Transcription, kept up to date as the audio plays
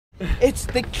It's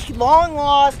the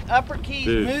long-lost Upper Keys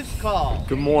Dude. moose call.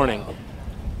 Good morning.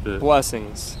 The,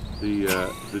 Blessings.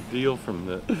 the deal from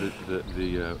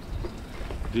the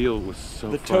deal was so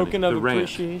The funny. token of The rant.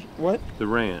 appreciation. What? The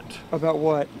rant About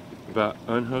what? about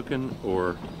unhooking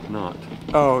or not.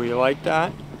 Oh, you like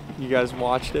that? You guys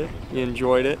watched it? You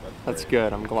enjoyed it? That's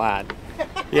good. I'm glad.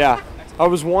 Yeah. I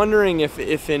was wondering if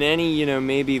in any, you know,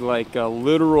 maybe like a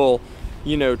literal,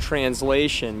 you know,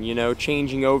 translation, you know,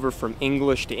 changing over from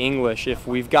English to English, if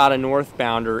we've got a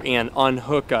Northbounder and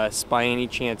unhook us by any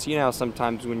chance. You know how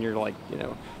sometimes when you're like, you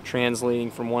know,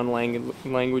 translating from one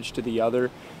language to the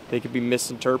other, they could be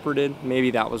misinterpreted.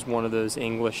 Maybe that was one of those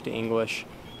English to English,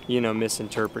 you know,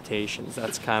 misinterpretations.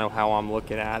 That's kind of how I'm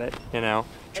looking at it, you know.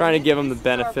 Trying to give them the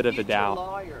benefit of the doubt.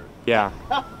 Lawyer. Yeah.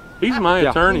 He's my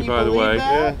attorney, Can you by the believe way.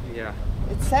 that? Yeah.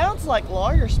 It sounds like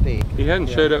lawyer speak. He hadn't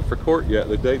showed up for court yet,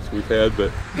 the dates we've had,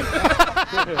 but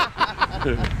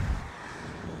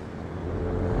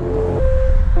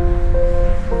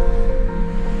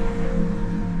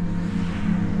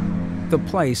The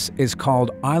place is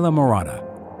called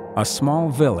Islamorada, a small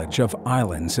village of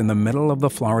islands in the middle of the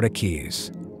Florida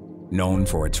Keys, known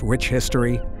for its rich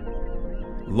history,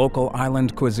 local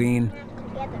island cuisine,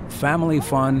 family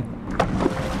fun,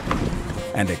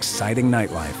 and exciting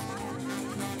nightlife.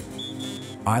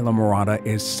 Islamorada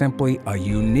is simply a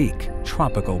unique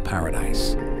tropical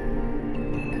paradise.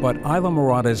 But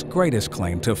Islamorada's greatest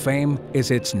claim to fame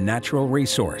is its natural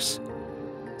resource.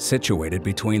 Situated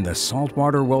between the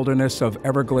saltwater wilderness of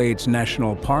Everglades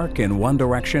National Park in one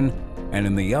direction and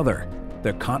in the other,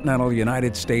 the continental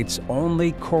United States'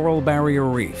 only coral barrier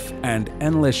reef and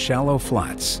endless shallow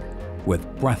flats with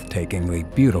breathtakingly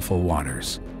beautiful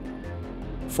waters.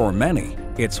 For many,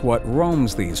 it's what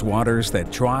roams these waters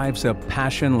that drives a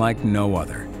passion like no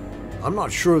other. I'm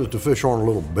not sure that the fish aren't a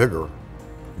little bigger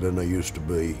than they used to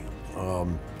be.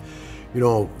 You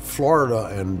know, Florida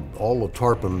and all the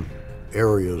tarpon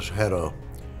areas had a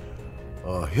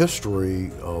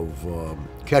history of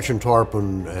catching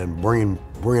tarpon and bringing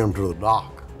them to the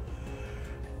dock.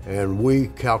 And we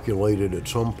calculated at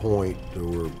some point there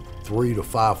were 3,000 to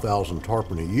 5,000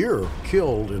 tarpon a year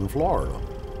killed in Florida.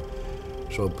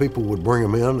 So people would bring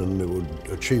them in and it would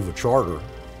achieve a charter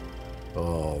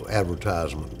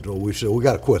advertisement. So we said, we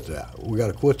got to quit that. We got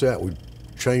to quit that. We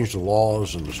changed the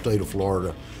laws in the state of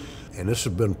Florida. And this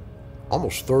has been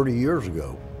almost 30 years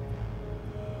ago.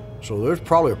 So there's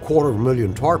probably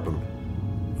 250,000 tarpon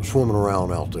swimming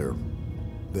around out there.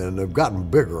 And they've gotten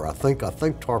bigger. I think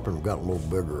tarpon have gotten a little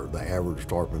bigger, the average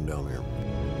tarpon down here.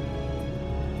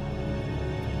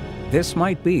 This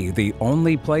might be the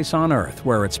only place on Earth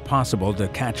where it's possible to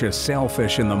catch a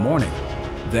sailfish in the morning,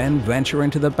 then venture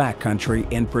into the backcountry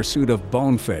in pursuit of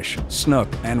bonefish, snook,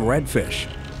 and redfish.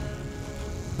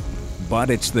 But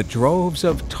it's the droves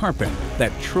of tarpon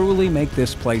that truly make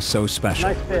this place so special,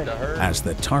 as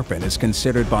the tarpon is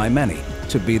considered by many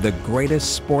to be the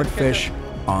greatest sport fish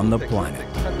on the planet.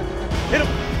 Hit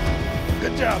him!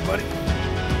 Good job, buddy.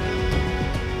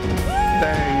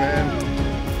 Dang, man.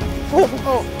 Oh,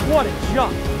 what a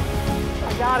jump.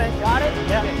 I got it. Got it?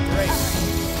 Yeah. Great.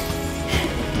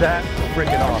 That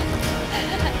freaking off.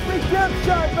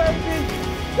 Redemption, baby!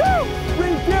 Woo!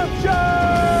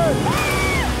 Redemption!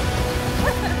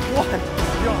 What a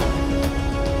jump.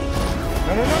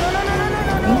 No, no, no, no, no, no, no,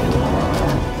 no, no.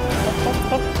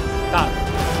 Stop.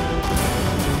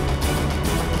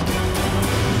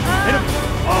 Hit him.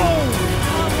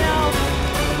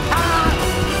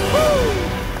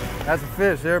 That's a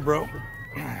fish there, bro.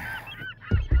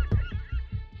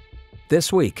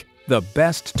 This week, the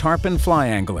best tarpon fly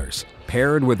anglers,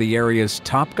 paired with the area's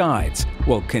top guides,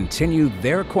 will continue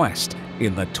their quest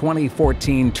in the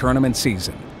 2014 tournament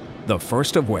season, the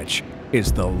first of which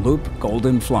is the Loop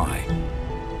Golden Fly.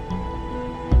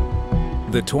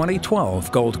 The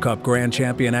 2012 Gold Cup Grand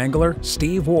Champion angler,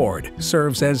 Steve Ward,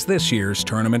 serves as this year's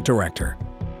tournament director.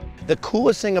 The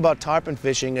coolest thing about tarpon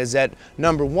fishing is that,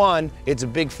 number one, it's a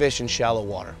big fish in shallow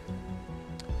water.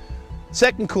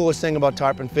 Second coolest thing about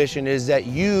tarpon fishing is that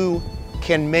you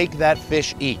can make that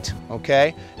fish eat,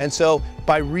 okay? And so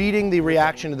by reading the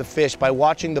reaction of the fish, by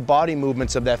watching the body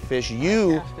movements of that fish,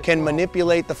 you can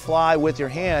manipulate the fly with your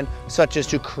hand such as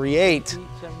to create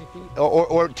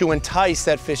or to entice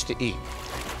that fish to eat.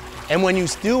 And when you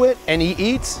do it and he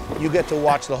eats, you get to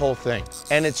watch the whole thing.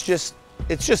 And it's just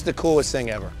the coolest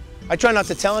thing ever. I try not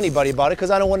to tell anybody about it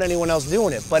because I don't want anyone else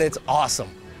doing it, but it's awesome.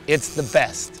 It's the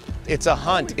best. It's a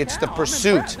hunt, it's the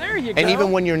pursuit. And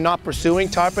even when you're not pursuing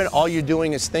tarpon, all you're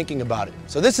doing is thinking about it.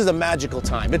 So this is a magical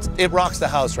time. It rocks the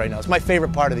house right now. It's my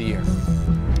favorite part of the year.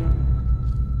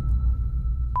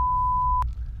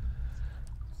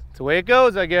 the way it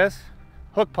goes, I guess.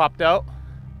 Hook popped out.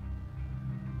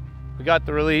 We got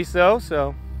the release though,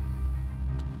 so.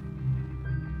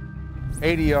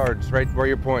 80 yards, right where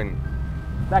you're pointing.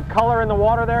 That color in the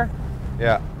water there?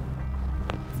 Yeah.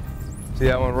 See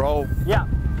that one roll? Yeah.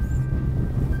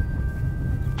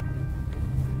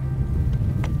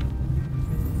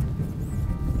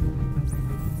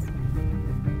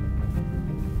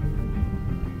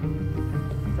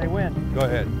 Say when. Go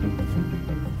ahead.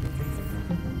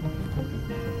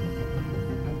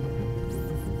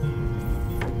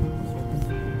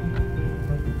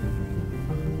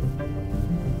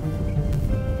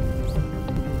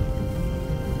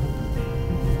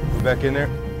 Back in there.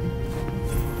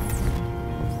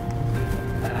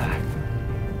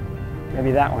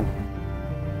 Maybe that one.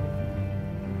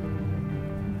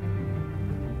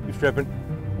 You stripping?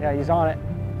 Yeah, he's on it.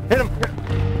 Hit him.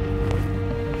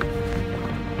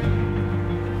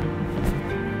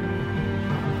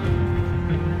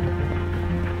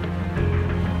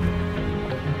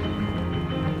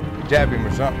 Jab him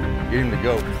or something. Get him to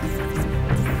go.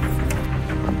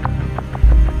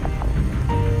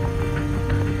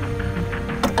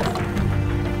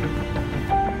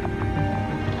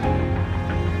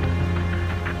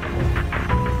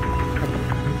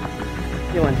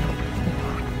 Feeling.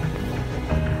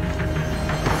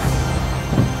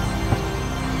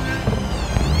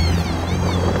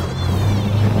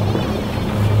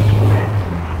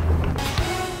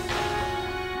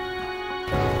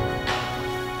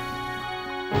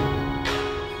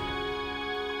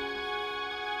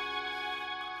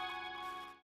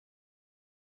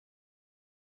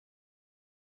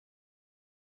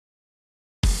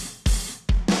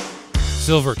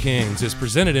 Silver Kings is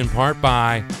presented in part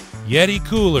by Yeti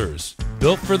Coolers,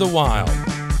 built for the wild.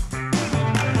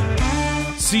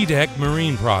 SeaDeck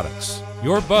Marine Products,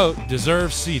 your boat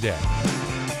deserves SeaDeck.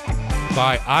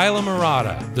 By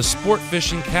Islamorada, the sport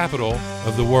fishing capital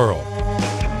of the world.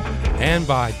 And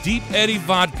by Deep Eddy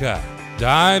Vodka,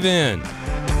 dive in.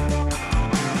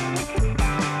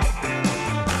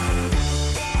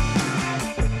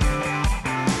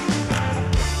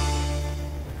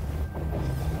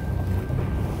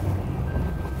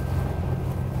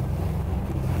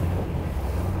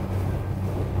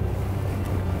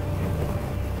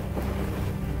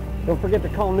 Don't forget to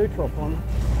call neutral for me.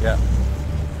 Yeah.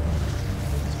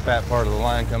 It's a fat part of the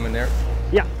line coming there.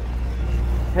 Yeah.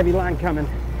 Heavy line coming.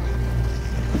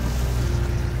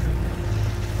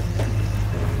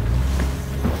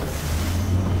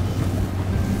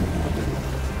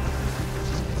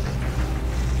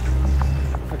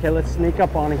 Okay, let's sneak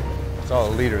up on him. Saw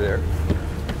a leader there.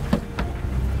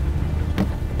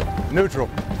 Neutral.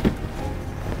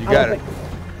 You got it.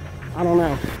 I don't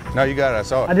know. No, you got it. I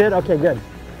saw it. I did? Okay, good.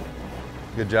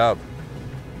 Good job.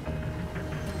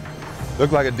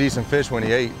 Looked like a decent fish when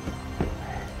he ate.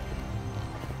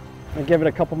 I'll give it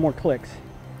a couple more clicks.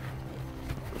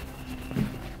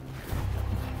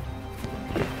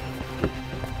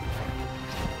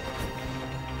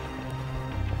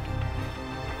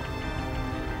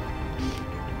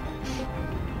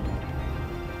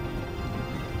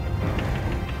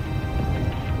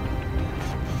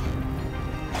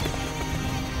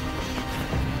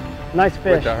 Nice fish.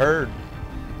 With the herd.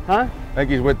 Huh? I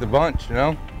think he's with the bunch, you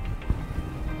know?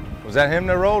 Was that him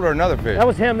that rolled or another fish? That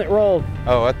was him that rolled.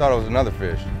 Oh, I thought it was another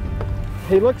fish.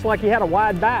 He looks like he had a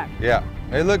wide back. Yeah,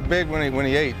 it looked big when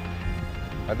he ate.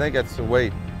 I think that's the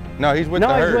weight. No, he's with the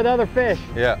herd. No, he's with other fish.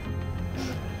 Yeah.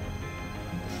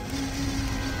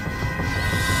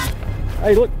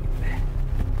 Hey, look.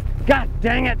 God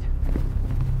dang it.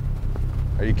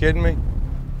 Are you kidding me?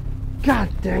 God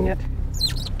dang it.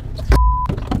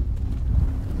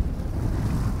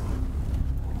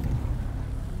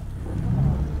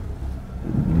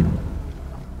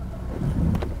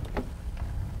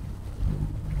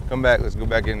 Come back, let's go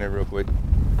back in there real quick.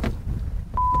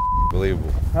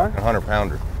 Believable. Huh?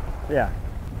 100-pounder. Yeah.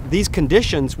 These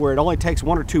conditions where it only takes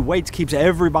 1 or 2 weights keeps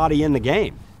everybody in the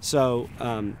game. So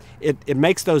it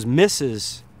makes those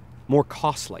misses more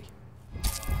costly.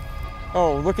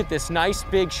 Oh, look at this nice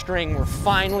big string we're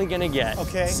finally gonna get.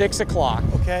 Okay. 6 o'clock.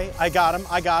 Okay, I got him,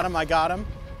 I got him, I got him.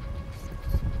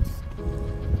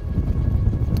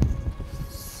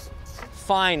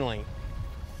 Finally.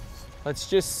 Let's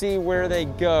just see where they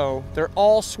go. They're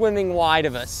all swimming wide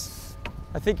of us.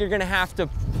 I think you're gonna have to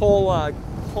pull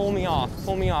me off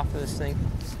of this thing.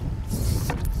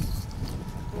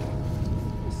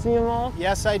 See them all?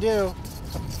 Yes, I do.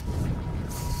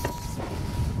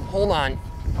 Hold on.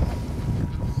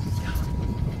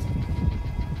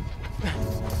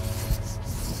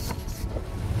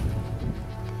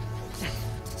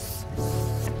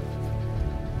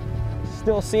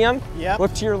 Still see them? Yep.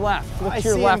 Look to your left. Look I to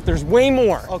your see left. 'em. There's way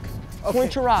more. Okay.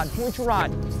 Point your rod. Point your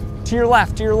rod. To your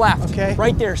left. To your left. Okay.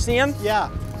 Right there. See them? Yeah.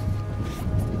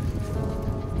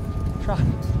 Try.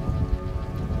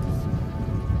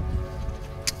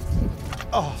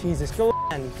 Oh, Jesus. Go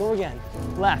again. Go again.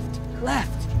 Left.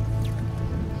 Left.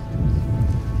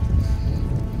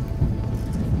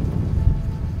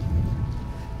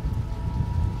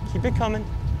 Keep it coming.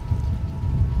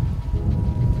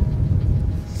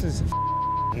 This is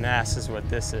a mess is what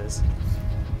this is.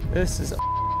 This is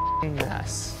a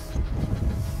mess.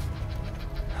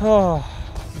 Oh,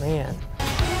 man.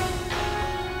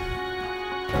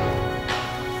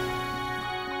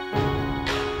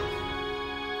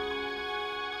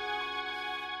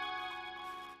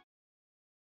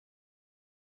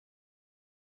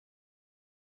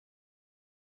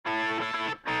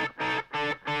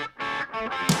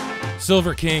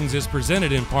 Silver Kings is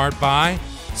presented in part by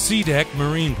SeaDeck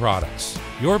Marine Products.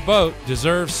 Your boat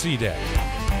deserves SeaDeck.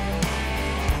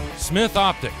 Smith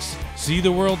Optics. See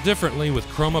the world differently with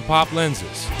ChromaPop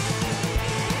lenses.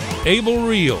 Able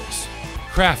Reels.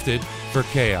 Crafted for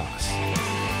chaos.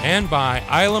 And by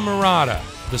Islamorada,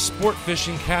 the sport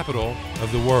fishing capital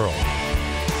of the world.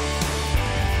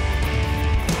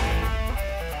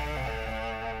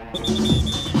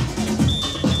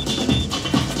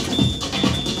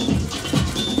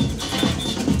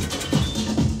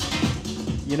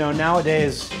 You know,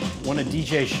 nowadays, when a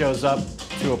DJ shows up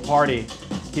to a party,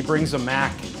 he brings a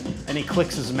Mac and he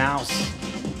clicks his mouse.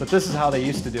 But this is how they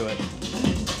used to do it.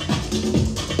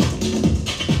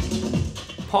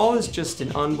 Paul is just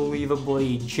an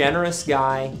unbelievably generous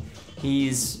guy.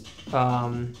 He's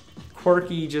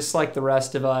quirky just like the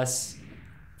rest of us.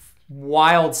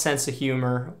 Wild sense of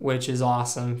humor, which is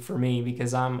awesome for me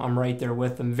because I'm right there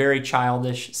with him. Very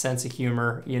childish sense of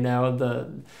humor, you know,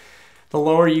 the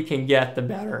lower you can get, the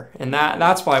better. And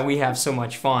that's why we have so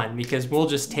much fun, because we'll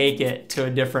just take it to a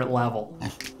different level.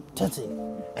 Tootsie,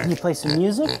 can you play some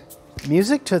music?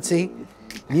 Music, Tootsie.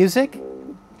 Music,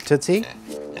 Tootsie.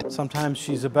 Sometimes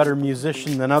she's a better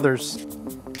musician than others.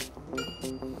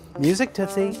 Music,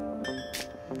 Tootsie.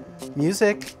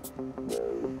 Music.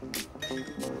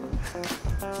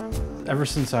 Ever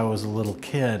since I was a little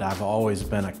kid, I've always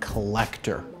been a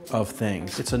collector of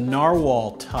things. It's a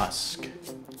narwhal tusk.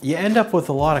 You end up with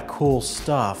a lot of cool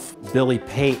stuff. Billy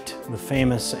Pate, the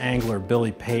famous angler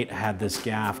Billy Pate, had this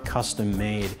gaff custom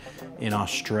made in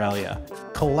Australia.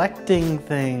 Collecting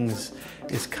things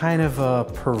is kind of a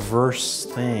perverse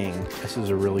thing. This is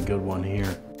a really good one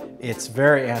here. It's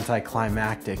very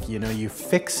anticlimactic. You know, you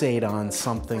fixate on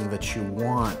something that you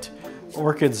want.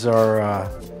 Orchids are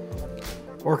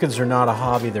not a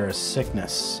hobby, they're a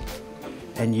sickness.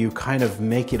 And you kind of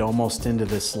make it almost into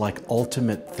this like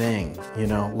ultimate thing, you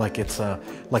know, like it's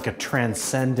like a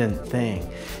transcendent thing.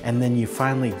 And then you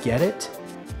finally get it,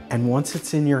 and once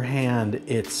it's in your hand,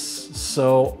 it's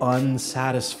so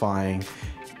unsatisfying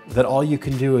that all you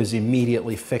can do is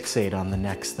immediately fixate on the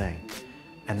next thing.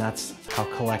 And that's how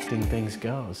collecting things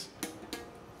goes.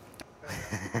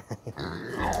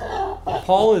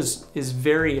 Paul is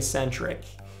very eccentric.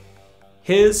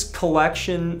 His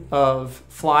collection of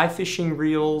fly fishing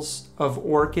reels, of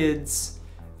orchids,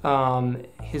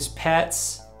 his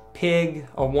pets, pig,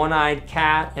 a one-eyed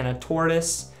cat, and a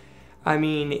tortoise. I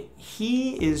mean,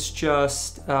 he is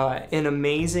just an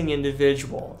amazing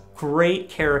individual, great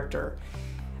character.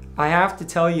 I have to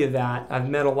tell you that I've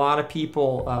met a lot of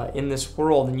people in this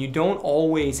world, and you don't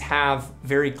always have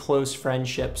very close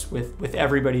friendships with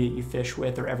everybody that you fish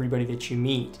with or everybody that you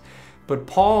meet. But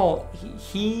Paul,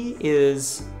 he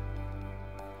is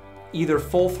either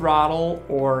full throttle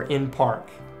or in park.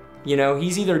 You know,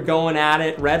 he's either going at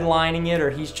it, redlining it, or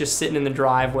he's just sitting in the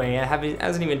driveway and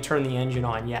hasn't even turned the engine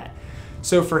on yet.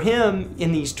 So for him,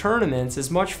 in these tournaments, as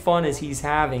much fun as he's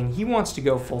having, he wants to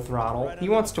go full throttle. He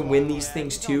wants to win these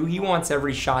things too. He wants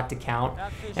every shot to count.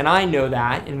 And I know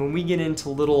that. And when we get into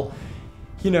little,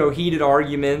 you know, heated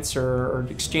arguments or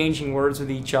exchanging words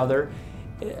with each other,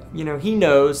 you know, he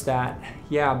knows that,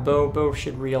 yeah, Bo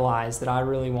should realize that I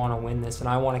really want to win this and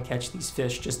I want to catch these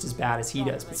fish just as bad as he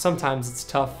does. But sometimes it's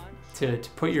tough to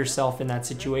put yourself in that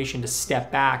situation, to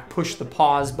step back, push the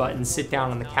pause button, sit down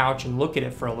on the couch and look at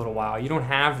it for a little while. You don't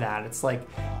have that. It's like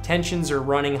tensions are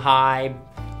running high.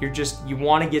 You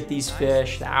want to get these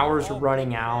fish. The hours are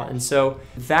running out. And so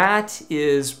that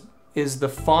is the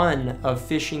fun of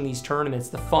fishing these tournaments,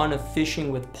 the fun of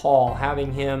fishing with Paul,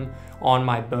 having him on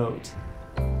my boat.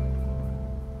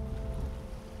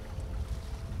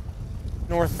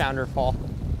 Northbounder, Paul.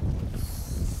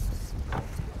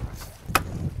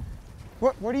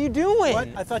 What are you doing? What?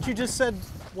 I thought you just said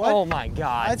What? Oh my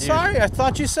God, I'm dude. sorry, I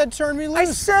thought you said turn me loose. I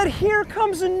said here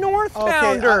comes a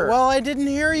Northbounder. Okay, well, I didn't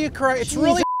hear you correct. It's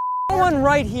really going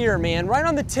right here, man, right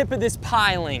on the tip of this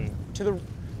piling to the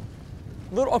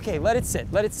little, okay, let it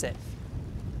sit, let it sit.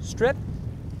 Strip,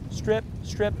 strip,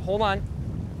 strip, hold on.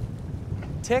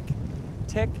 Tick,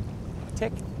 tick,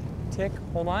 tick, tick,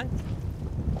 hold on.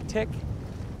 Tick,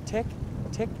 tick,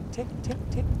 tick, tick, tick,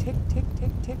 tick, tick, tick,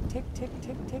 tick, tick, tick, tick,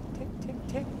 tick, tick, tick, tick,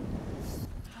 tick.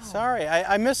 Sorry,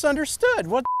 I misunderstood.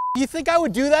 What do you think I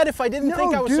would do that if I didn't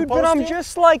think I was dude, supposed to? but I'm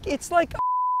just like, it's like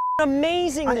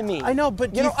amazing to me. I know,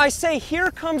 but you know, I say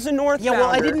here comes a Northbounder. Yeah, well,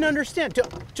 I didn't understand.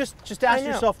 Just ask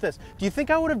yourself this. Do you think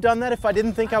I would have done that if I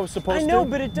didn't think I was supposed to? I know,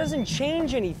 but it doesn't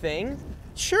change anything.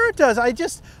 Sure it does.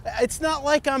 It's not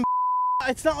like I'm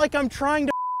trying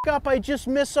to up. I just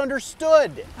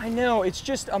misunderstood. I know, it's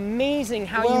just amazing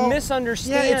how you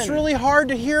misunderstand. Yeah, it's really hard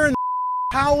to hear in the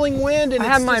howling wind. And I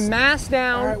had my mask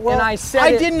down and I said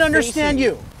I didn't understand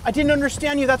you. I didn't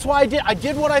understand you. That's why I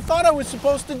did what I thought I was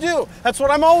supposed to do. That's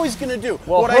what I'm always going to do.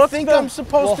 Well, what I think I'm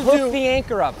supposed to do. Hook the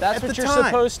anchor up. That's what you're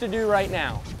supposed to do right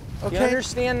now. Okay. You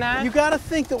understand that? You got to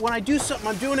think that when I do something,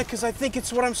 I'm doing it because I think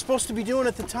it's what I'm supposed to be doing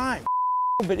at the time.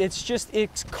 But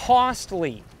it's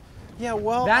costly. Yeah,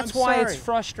 well, that's why it's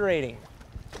frustrating.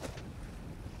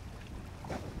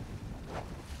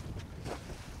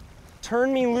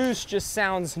 Turn me loose just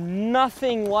sounds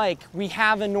nothing like we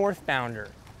have a Northbounder.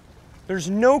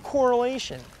 There's no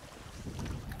correlation.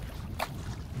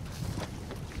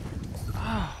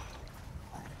 Oh.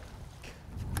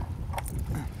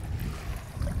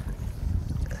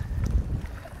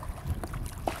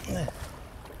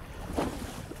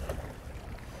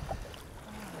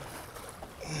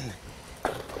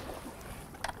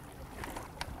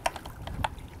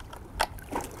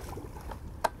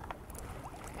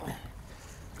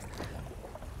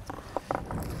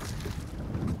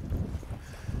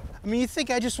 I mean, you think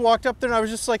I just walked up there and I was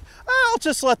just like, I'll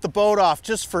just let the boat off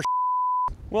just for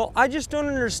Well, I just don't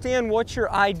understand what your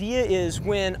idea is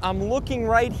when I'm looking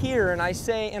right here and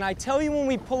I tell you when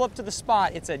we pull up to the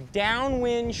spot, it's a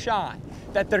downwind shot,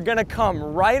 that they're gonna come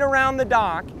right around the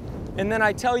dock, and then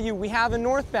I tell you we have a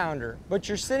Northbounder, but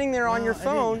you're sitting there on your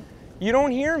phone, you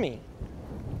don't hear me.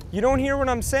 You don't hear what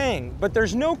I'm saying, but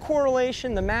there's no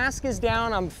correlation. The mask is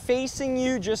down, I'm facing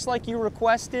you just like you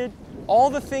requested, all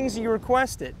the things you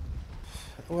requested.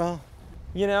 Well,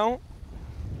 you know?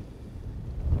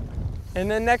 And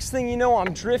then next thing you know,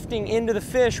 I'm drifting into the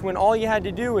fish when all you had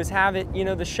to do was have it, you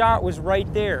know, the shot was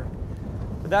right there.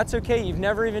 But that's okay, you've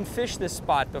never even fished this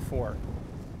spot before.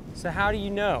 So how do you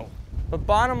know? But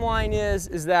bottom line is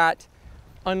that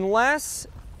unless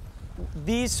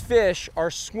these fish are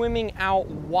swimming out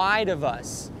wide of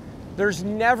us, there's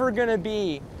never gonna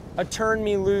be a turn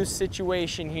me loose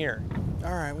situation here.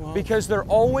 All right, well. Because they're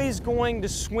always going to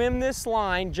swim this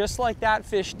line just like that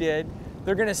fish did.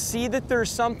 They're gonna see that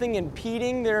there's something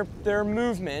impeding their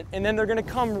movement, and then they're gonna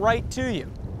come right to you.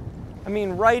 I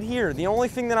mean, right here. The only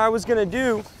thing that I was gonna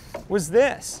do was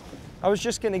this. I was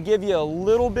just gonna give you a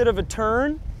little bit of a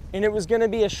turn, and it was gonna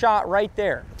be a shot right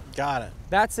there. Got it.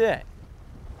 That's it.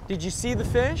 Did you see the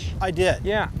fish? I did.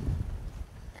 Yeah.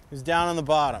 It was down on the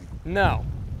bottom. No.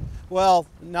 Well,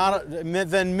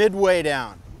 then midway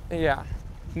down. Yeah.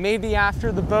 Maybe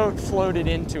after the boat floated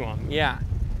into him, yeah.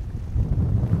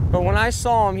 But when I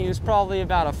saw him, he was probably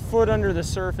about a foot under the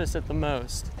surface at the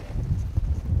most.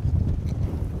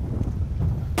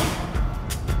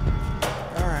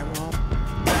 All right, well.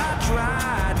 I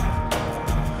tried,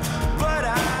 but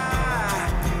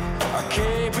I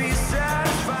can't be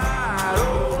satisfied.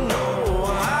 Oh no,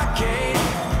 I can't.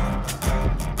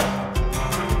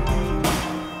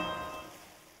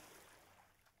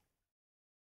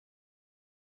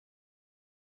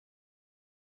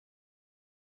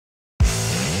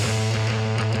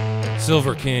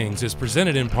 Silver Kings is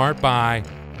presented in part by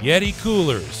Yeti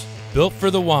Coolers, built for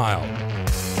the wild.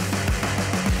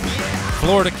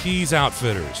 Florida Keys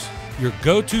Outfitters, your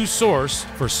go-to source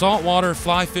for saltwater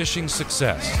fly fishing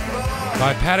success.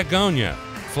 By Patagonia,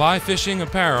 fly fishing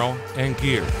apparel and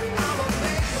gear.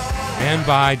 And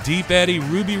by Deep Eddy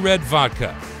Ruby Red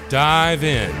Vodka. Dive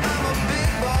in.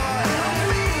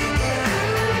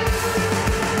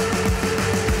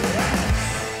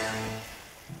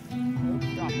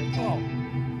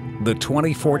 The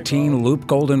 2014 Loop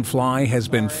Golden Fly has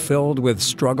been filled with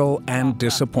struggle and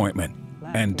disappointment,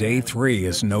 and day 3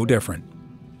 is no different.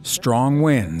 Strong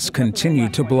winds continue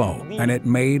to blow, and it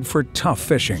made for tough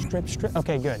fishing. Strip.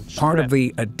 Okay, good. Part of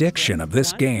the addiction of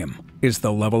this game is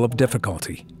the level of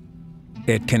difficulty.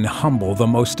 It can humble the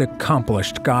most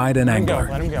accomplished guide and angler.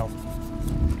 Let him go.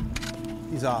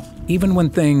 He's off. Even when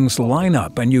things line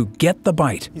up and you get the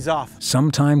bite, He's off.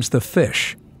 sometimes the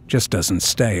fish just doesn't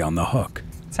stay on the hook.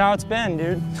 That's how it's been,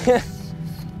 dude.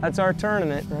 That's our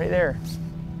tournament right there.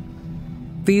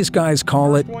 These guys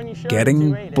call it one you showed getting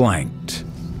 280. blanked.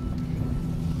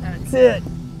 That's it.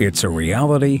 It's a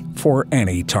reality for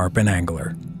any tarpon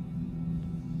angler.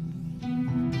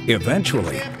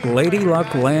 Eventually, Lady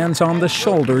Luck lands on the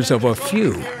shoulders of a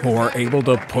few who are able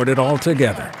to put it all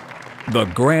together. The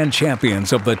grand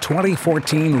champions of the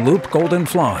 2014 Loop Golden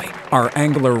Fly are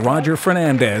angler Roger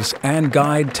Fernandez and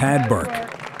guide Tad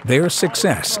Burke. Their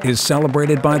success is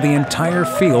celebrated by the entire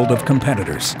field of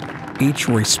competitors, each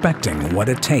respecting what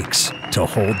it takes to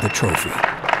hold the trophy.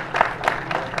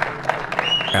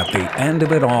 At the end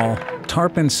of it all,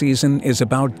 tarpon season is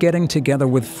about getting together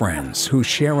with friends who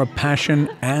share a passion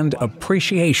and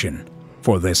appreciation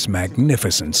for this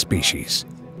magnificent species.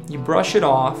 You brush it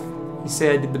off. You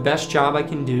say, I did the best job I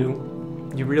can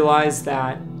do. You realize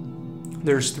that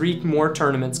there's 3 more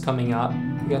tournaments coming up.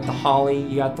 You got the Holly,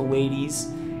 you got the Ladies,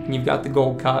 and you've got the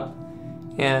Gold Cup.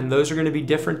 And those are going to be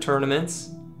different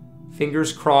tournaments.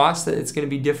 Fingers crossed that it's going to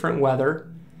be different weather.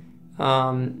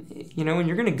 You know, and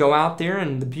you're going to go out there,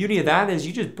 and the beauty of that is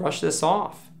you just brush this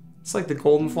off. It's like the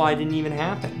Golden Fly didn't even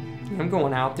happen. I'm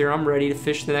going out there, I'm ready to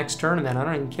fish the next tournament. I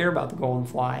don't even care about the Golden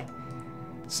Fly.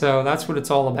 So that's what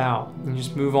it's all about. You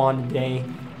just move on to day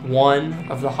 1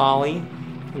 of the Holly,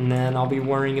 and then I'll be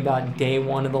worrying about day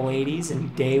 1 of the Ladies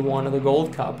and day 1 of the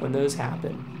Gold Cup when those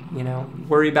happen. You know,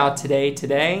 worry about today,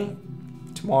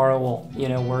 tomorrow will, you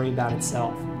know, worry about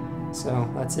itself. So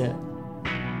that's it.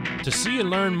 To see and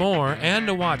learn more and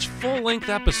to watch full-length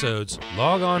episodes,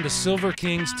 log on to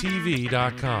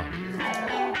silverkingstv.com.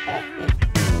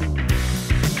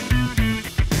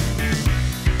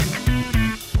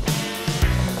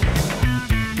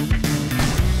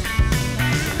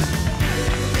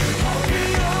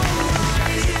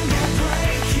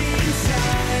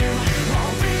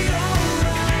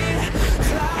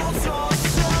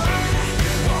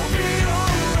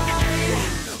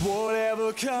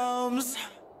 Whatever comes.